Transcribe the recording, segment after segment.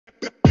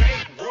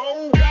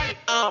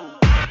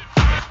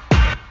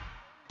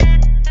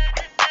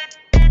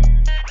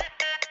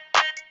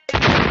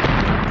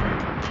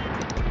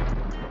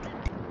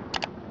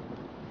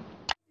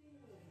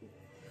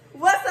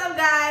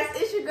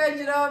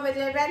original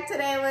bitch, back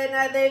today with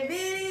another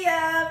video.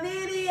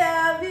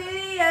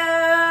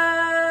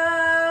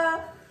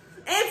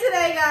 And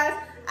today, guys,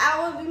 I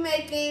will be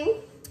making,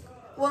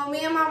 well,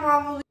 me and my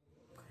mom will be,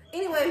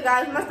 anyways,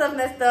 guys, my stuff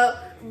messed up.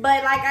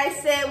 But like I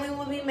said, we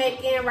will be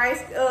making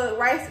Rice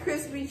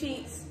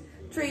Krispie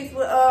treats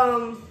with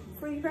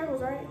Fruity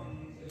Pebbles, right?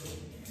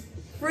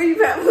 Fruity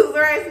Pebbles,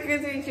 Rice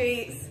Krispie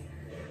treats.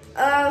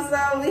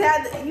 So we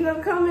had, you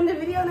gonna come in the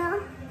video now?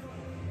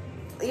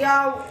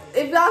 Y'all,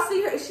 if y'all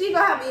see her, she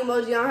gonna have an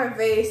emoji on her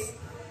face.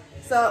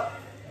 So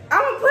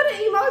I'm gonna put an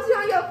emoji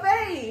on your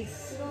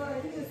face.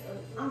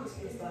 I'm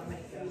just gonna start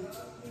making.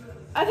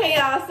 Okay,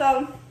 y'all,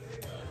 so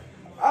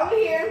over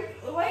here,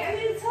 wait, I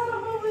need to tell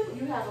them over.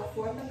 You have a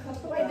fourth of cup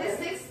of Wait, butter.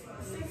 this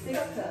six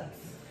cups.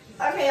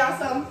 Okay, y'all,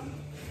 so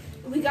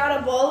we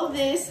got a bowl of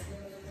this.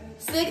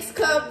 6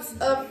 cups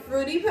of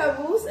Fruity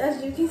Pebbles,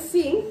 as you can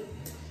see.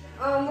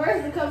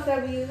 Where's the cups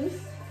that we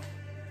used?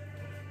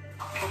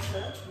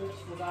 Which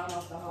was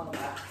almost the whole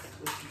box.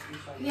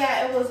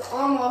 Yeah, it was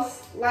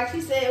almost, like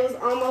she said, it was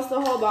almost the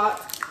whole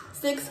box.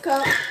 6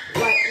 cups,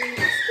 like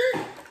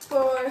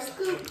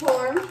scoop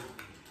pour. And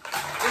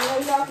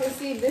as y'all can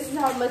see, this is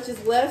how much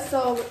is left,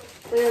 so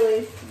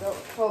clearly the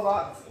whole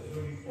box.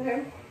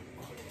 Okay.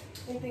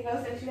 Anything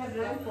else that you have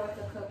done?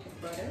 1/4 cup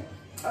of butter.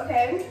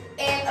 Okay.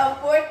 And a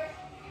 4th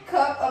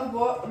cup of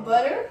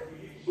butter.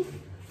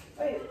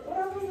 Wait, what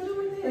am I supposed to do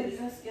with this?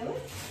 In a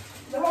skillet?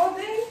 The whole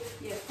thing?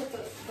 Yeah, put the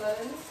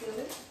butter in the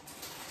skillet.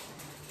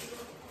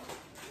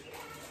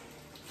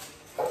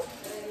 And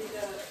then you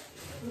gotta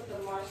put the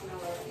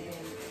marshmallow in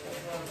as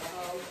well, the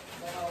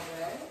whole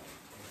bag.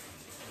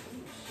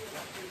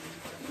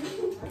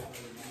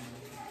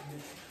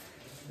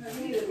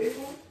 You need a big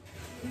one?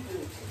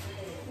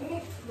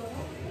 The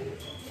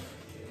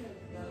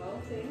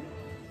whole thing.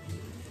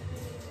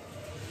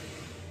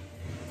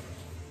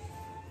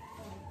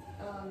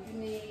 You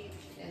need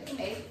an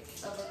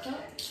 1/8 of a cup.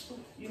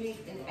 You need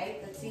an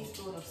 1/8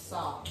 teaspoon of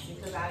salt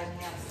because I didn't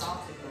have salt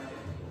to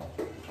butter.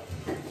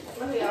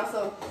 Okay, y'all,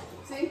 so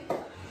see?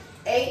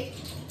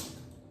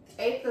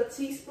 1/8 a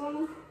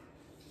teaspoon.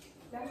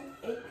 That one?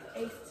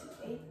 8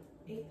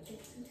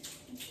 teaspoon.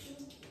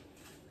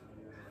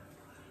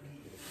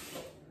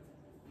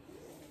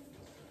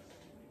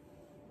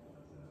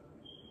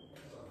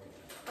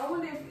 I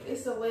wonder if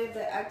it's a way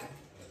that I can.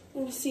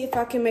 Let me see if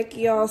I can make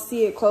y'all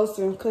see it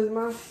closer, because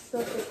my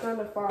stuff is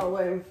kind of far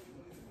away.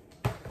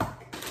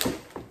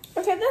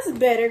 Okay, that's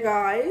better,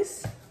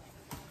 guys.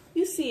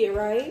 You see it,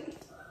 right?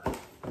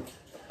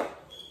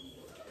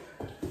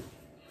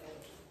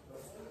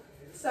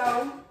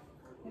 So,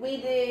 we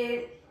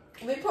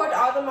poured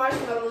all the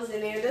marshmallows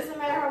in there. Doesn't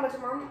matter how much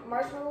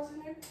marshmallows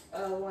in there?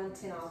 1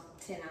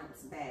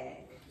 10-ounce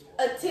bag.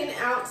 A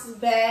 10-ounce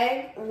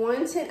bag,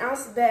 1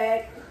 10-ounce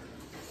bag.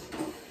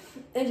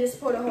 And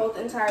just pour the whole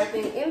entire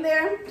thing in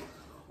there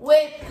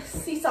with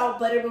sea salt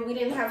butter, but we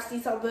didn't have sea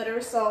salt butter,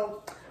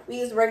 so we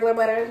used regular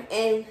butter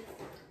and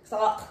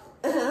salt.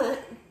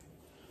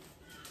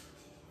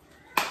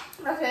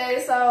 Okay,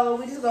 so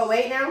we just gonna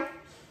wait now.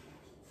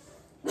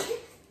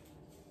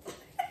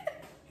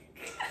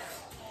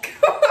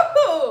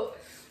 Come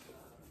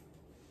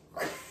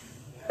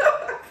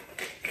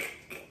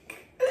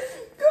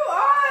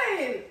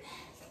on!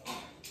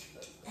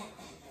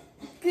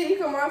 Can you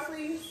come on,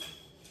 please?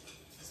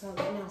 So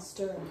then I'll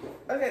stir.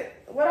 Okay,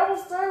 what I will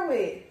start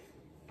with?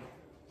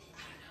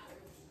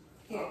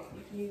 Here,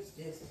 you can use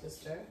this to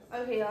stir.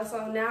 Okay, y'all,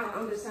 so now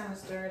I'm just trying to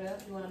stir it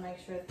up. You want to make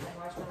sure that the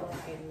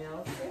marshmallows get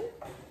melted.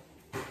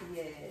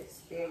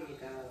 Yes, there you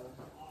go.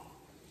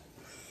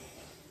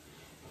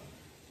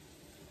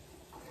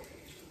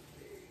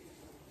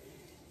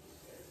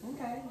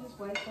 Okay, just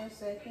wait for a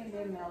second.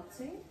 They're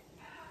melting.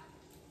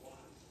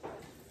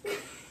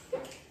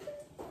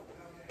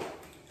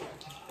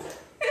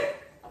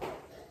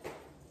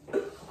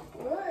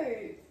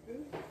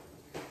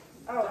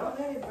 Oh, don't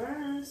let it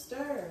burn.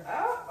 Stir.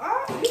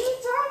 Oh, you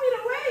just told me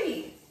to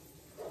wait.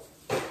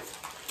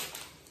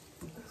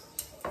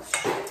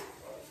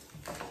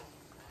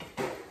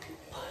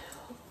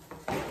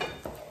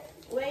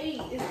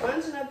 Wait, it's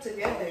bunching up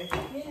together.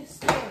 Yes,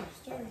 stir.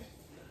 Stir.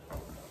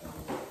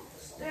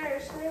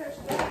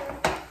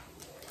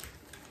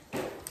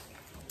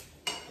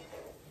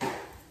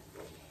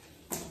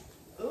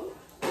 Ooh.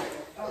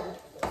 Oh.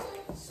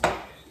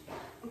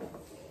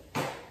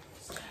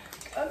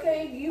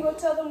 Okay, you gonna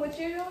tell them what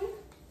you're doing?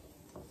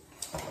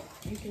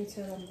 You can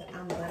tell them that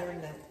I'm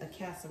buttering a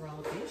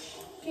casserole dish.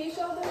 Can you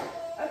show them?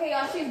 Okay,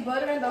 y'all, she's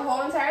buttering the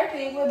whole entire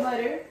thing with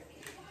butter.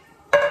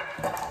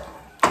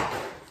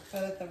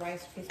 So that the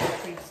Rice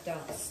Krispie treats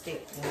don't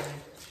stick when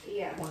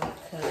Yeah. one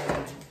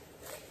cut.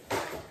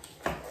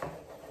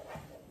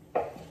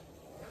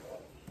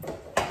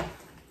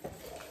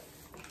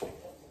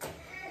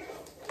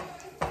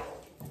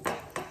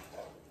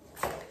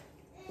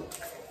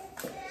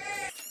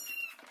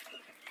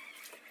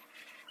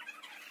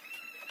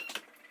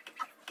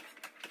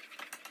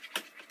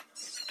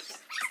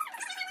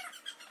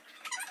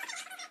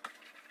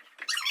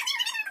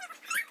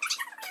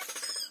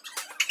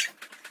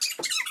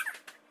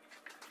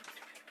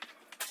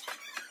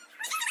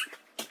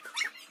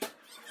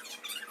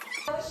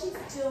 she's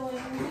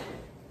doing.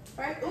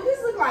 Right? Oh,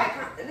 this look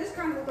like, this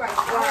kind of look like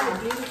Oh, flour.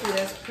 beautiful.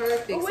 That's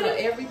perfect. Oh, So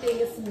everything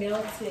is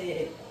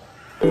melted.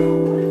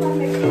 What if I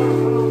make it So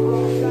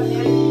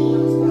now you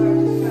want to start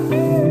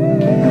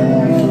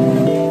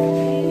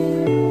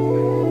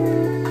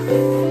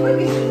look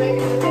at you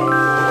making the thing.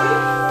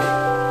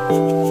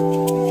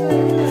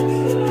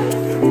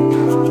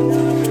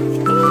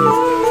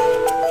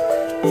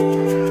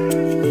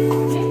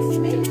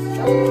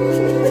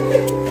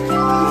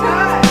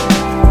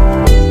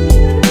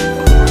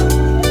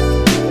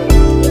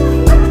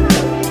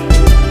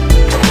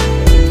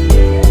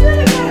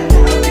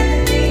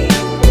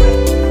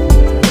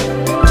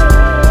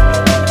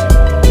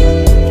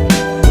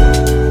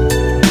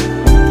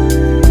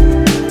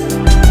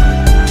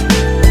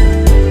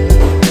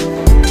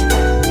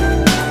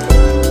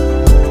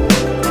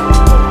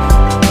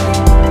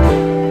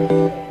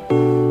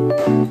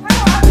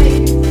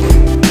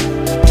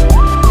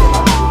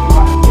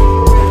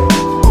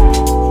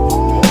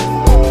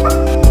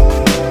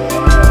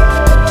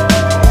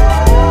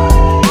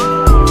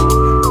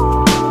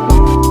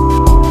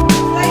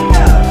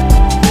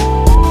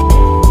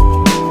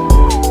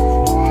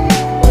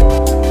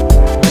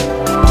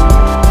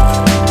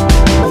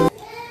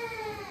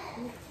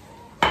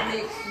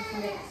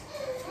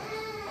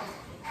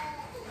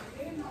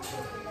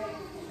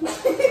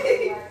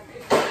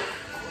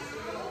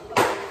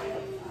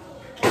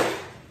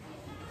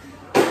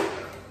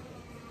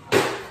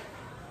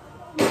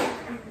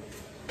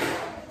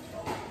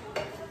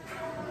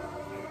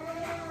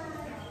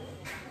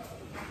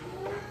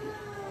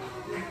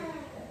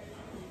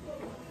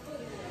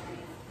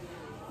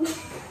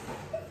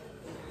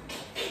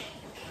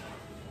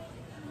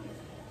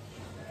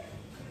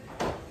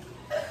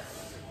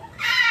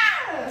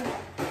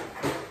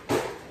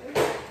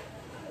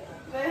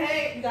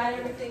 Got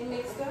everything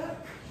mixed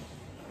up?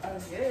 I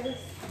guess.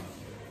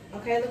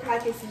 Okay, look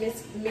like it's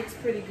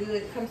mixed pretty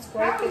good. Come How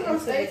scrape we it gonna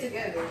into stay the,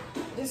 together?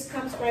 just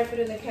come scrape it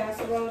in the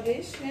casserole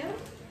dish now.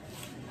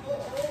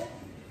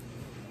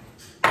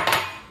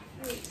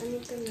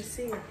 Anything to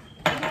see. Okay,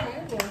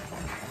 well,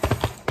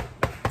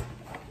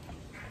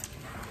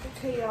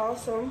 Okay, y'all.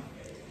 So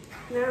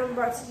now I'm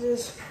about to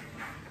just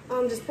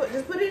put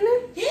it in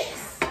there.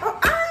 yes. Oh,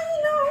 I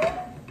know.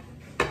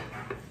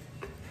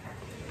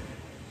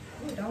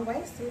 Ooh, don't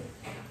waste it.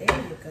 There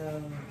you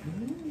go.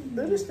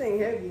 Look, this thing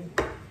heavy.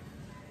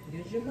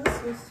 Use your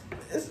muscles.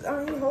 It's,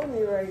 I ain't holding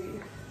it right. You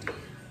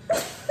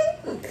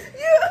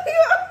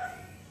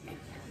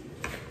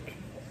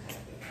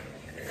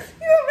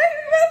make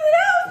me mess it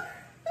up.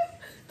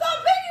 Stop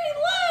making me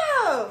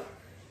laugh.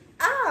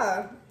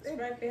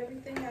 Scrape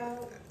everything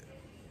out.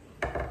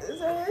 It's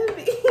so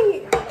heavy.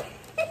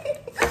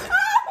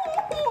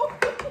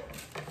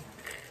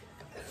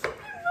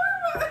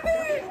 Don't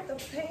put the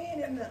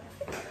pan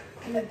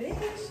in the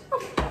dish.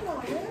 Come on,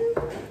 man.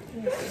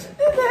 It's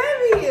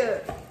heavy.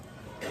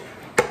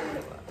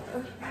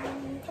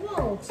 Come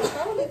on,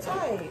 hold it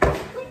tight.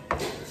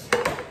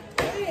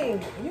 Dang,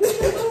 use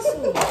your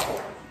muscles.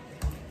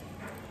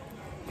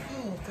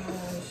 Oh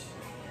gosh.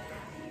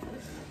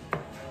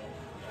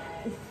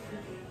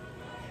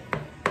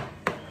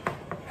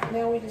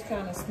 Now we just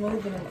kind of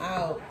smoothing them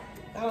out.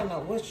 I don't know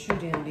what you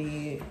done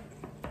did.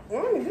 I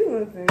don't do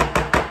nothing.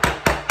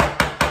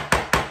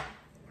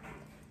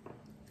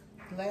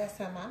 Last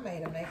time I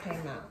made them, they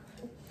came out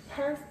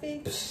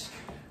perfect.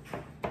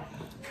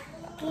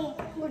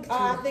 Look Oh,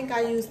 I think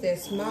I used that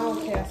small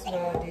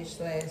casserole dish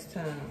last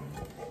time.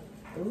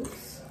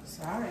 Oops,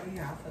 sorry,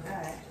 I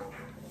forgot.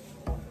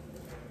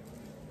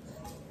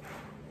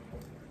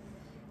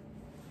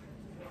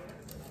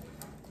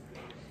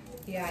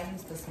 Yeah, I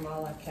used the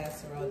smaller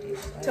casserole dish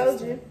last Told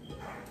time. you.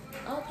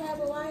 Okay,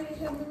 but why didn't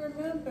you help me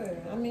remember?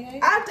 I mean,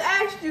 I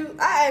asked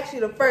you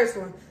the first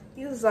one.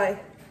 You was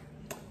like,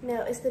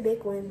 no, it's the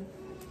big one.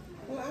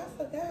 well,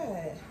 I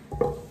forgot.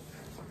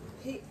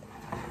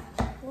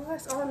 Well,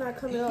 that's all not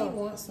coming He off.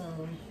 wants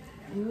some.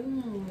 You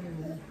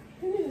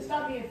need to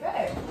stop being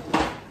fat.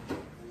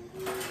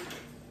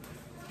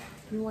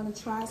 You want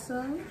to try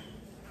some?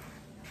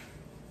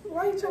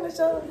 Why are you trying to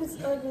show this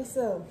ugly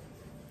self?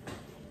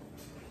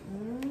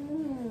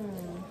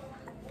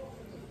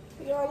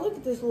 Y'all, look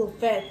at this little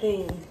fat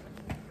thing.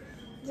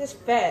 Just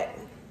fat.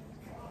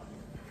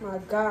 My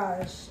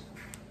gosh.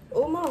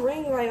 Oh, my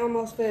ring light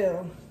almost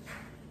fell.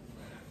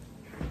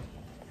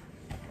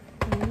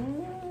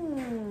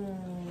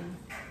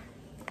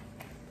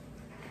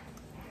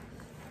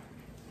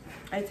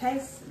 It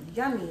tastes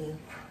yummy.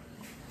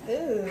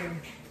 Ew.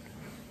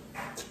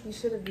 You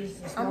should have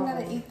used this. I'm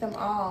gonna eat them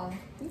all.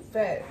 You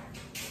fat.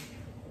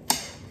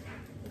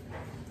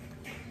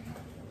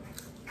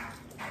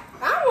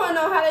 I want to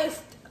know how they.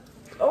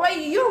 Oh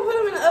wait, you don't put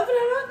them in the oven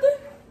or nothing?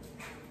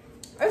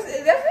 That's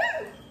it.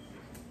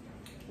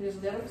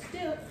 Just let them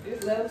stick.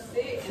 Just let them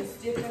stick and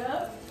stick it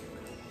up.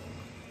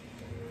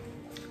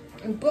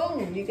 And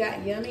boom, you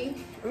got yummy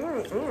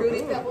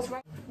fruity pebbles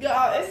right.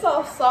 Y'all, it's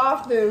so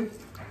soft and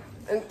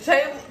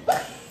table.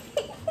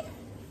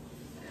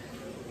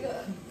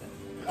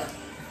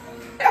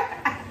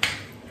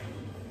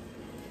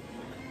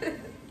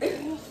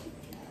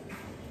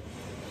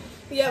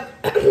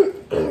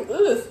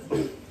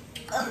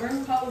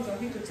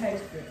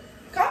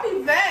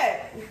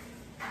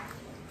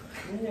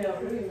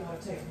 how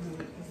it tastes.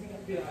 He's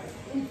gonna be like,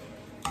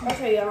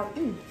 Okay, y'all.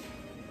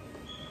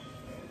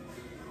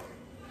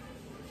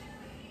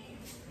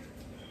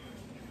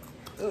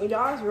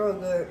 Y'all, it's real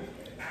good.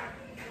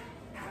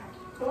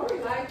 Corey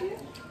like it.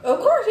 Of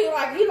course he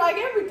like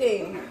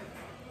everything.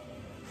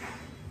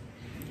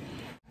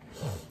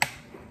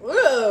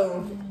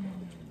 Ew.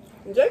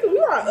 Jacob,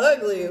 you are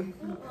ugly.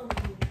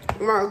 Oh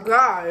my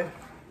God.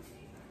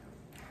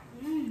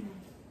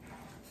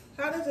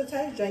 How does it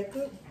taste,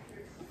 Jacob?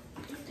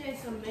 It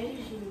tastes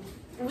amazing.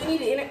 We need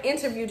to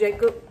interview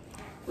Jacob.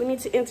 We need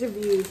to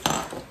interview.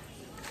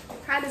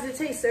 How does it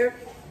taste, sir?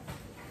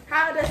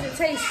 How does it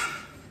taste?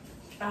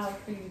 I'll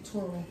feed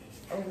Twin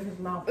over his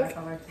mouth like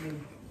I like to do.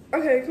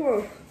 Okay, come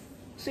on.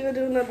 She gonna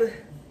do another.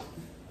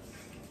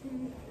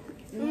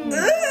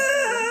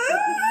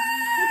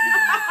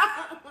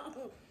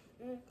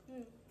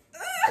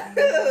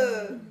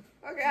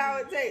 Okay, how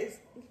it tastes?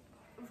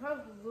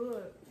 That's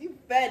good. You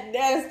fat,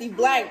 nasty,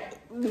 black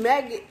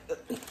maggot.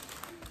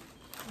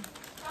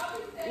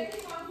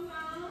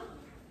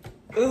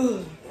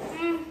 Ugh.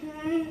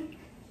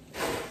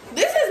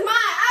 This is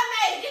mine. I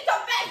made it. Get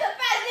your face up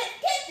out of this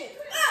kitchen.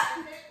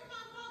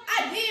 I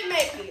did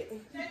make it.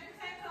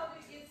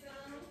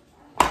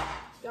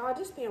 Y'all,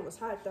 this pan was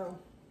hot though.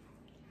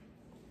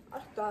 I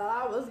thought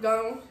I was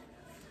gone.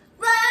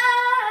 Run!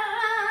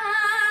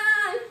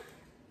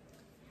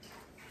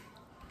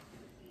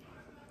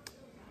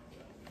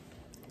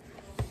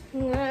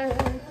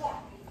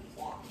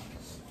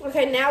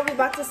 Okay, now we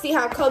about to see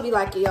how Kobe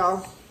like it,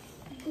 y'all.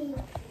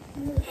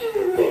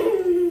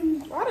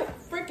 Why the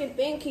freaking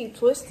thing keep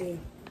twisting?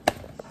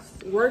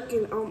 It's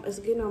working on, it's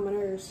getting on my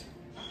nerves.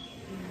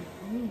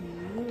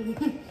 Mommy,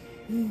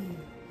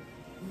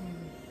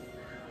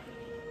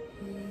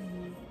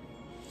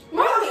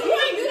 you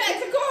ain't do that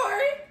to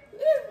Corey.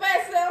 This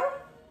bad self.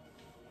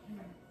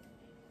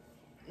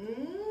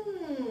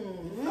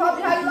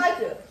 Kobe, how you like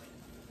it?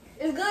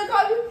 It's good,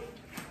 Kobe?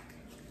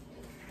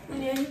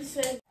 Yeah, he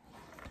said.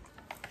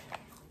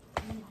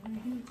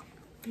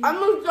 I'm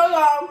gonna show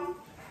y'all.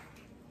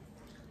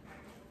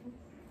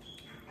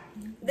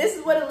 This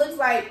is what it looks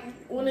like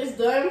when it's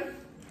done,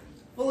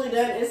 fully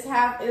done. It's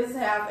half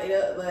ate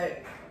up,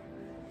 but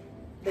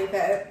they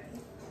fat.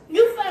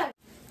 You fat.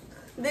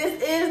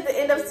 This is the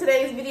end of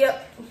today's video.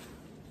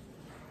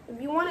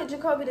 If you wanted,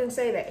 Jacoby didn't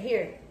say that.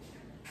 Here,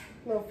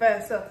 a little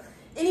fast. So,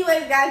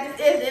 anyways, guys,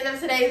 this is the end of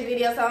today's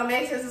video. So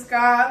make sure to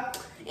subscribe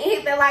and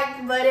hit the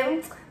like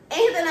button and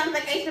hit the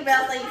notification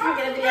bell so you can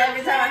get a video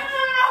every time.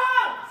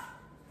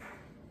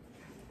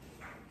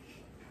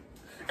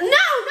 No, no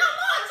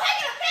more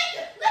taking a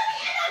picture. Let me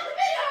end up the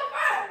video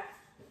first.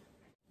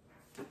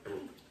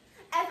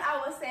 As I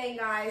was saying,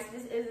 guys,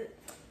 this is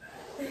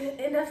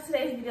the end of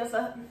today's video.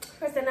 So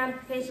press the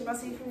notification bell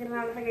so you can get a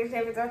notification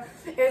every time.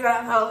 Here's a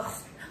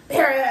house.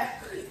 Period.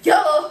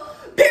 Yo.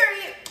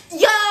 Period.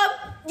 Yo.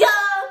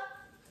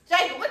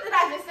 Jacob, what did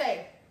I just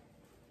say?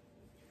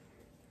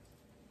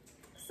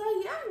 So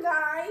yeah,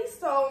 guys.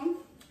 So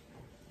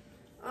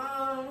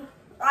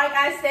like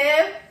I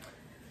said,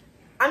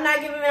 I'm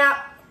not giving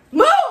out.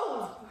 Move!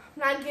 I'm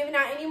not giving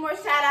out any more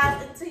shout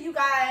outs until you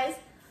guys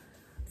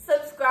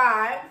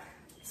subscribe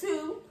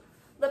to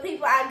the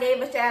people I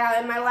gave a shout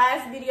out in my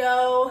last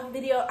video,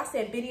 which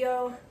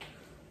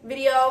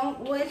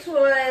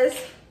was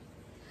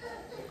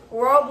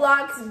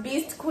Roblox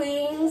Beast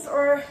Queens,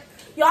 or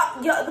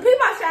y'all, the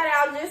people I shout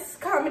out,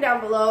 just comment down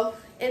below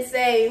and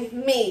say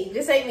me,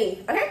 just say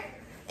me, okay?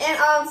 And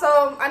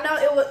so I know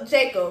it was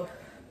Jacob,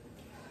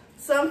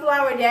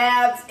 Sunflower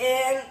Dabs,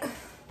 and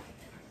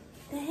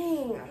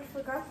dang, I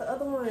forgot the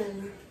other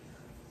one.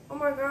 Oh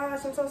my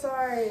gosh, I'm so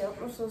sorry.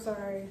 I'm so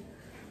sorry.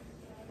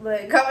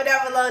 But comment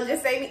down below,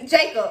 just say me,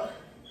 Jacob.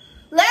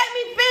 Let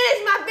me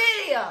finish my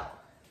video.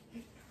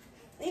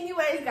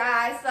 Anyways,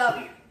 guys,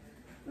 so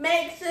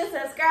make sure to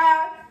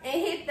subscribe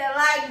and hit the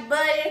like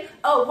button.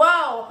 Oh,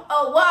 whoa,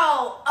 oh,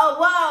 whoa, oh,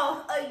 whoa.